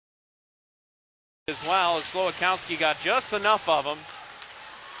as well, as Slowakowski got just enough of him.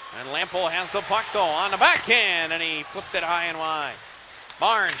 And Lample has the puck though on the backhand, and he flipped it high and wide.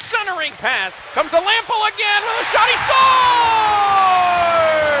 Barnes, centering pass, comes to Lample again with a shot, he scores!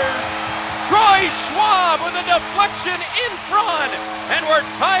 Troy Schwab with a deflection in front, and we're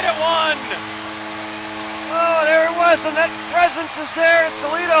tied at 1. Oh, there it was, the net presence is there at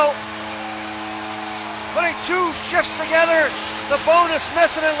Toledo. Putting two shifts together, the bonus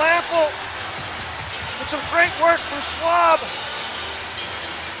Messin and Lample. With some great work from Schwab.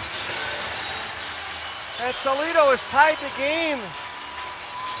 And Toledo has tied the game.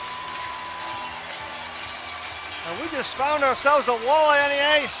 And we just found ourselves a walleye on the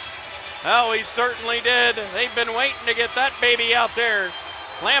ice. Well, we certainly did. They've been waiting to get that baby out there.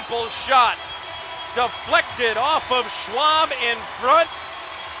 Lample's shot deflected off of Schwab in front.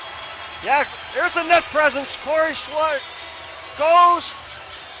 Yeah, there's the net presence. Corey Schwab goes.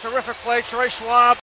 Terrific play, Troy Schwab.